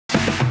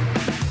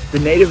The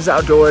Natives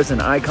Outdoors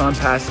and Ikon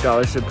Pass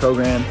Scholarship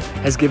Program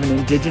has given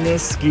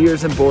Indigenous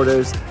skiers and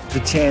boarders the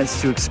chance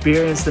to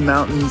experience the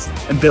mountains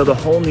and build a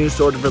whole new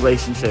sort of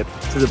relationship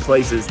to the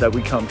places that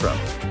we come from.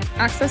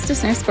 Access to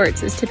snow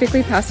sports is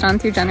typically passed on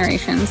through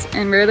generations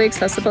and rarely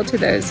accessible to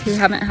those who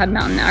haven't had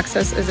mountain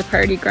access as a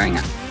priority growing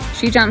up.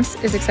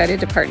 SheJumps is excited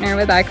to partner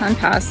with Ikon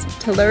Pass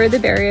to lower the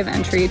barrier of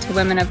entry to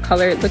women of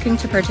color looking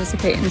to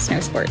participate in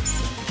snow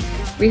sports.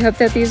 We hope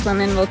that these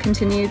women will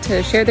continue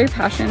to share their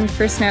passion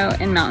for snow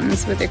and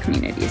mountains with their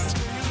communities.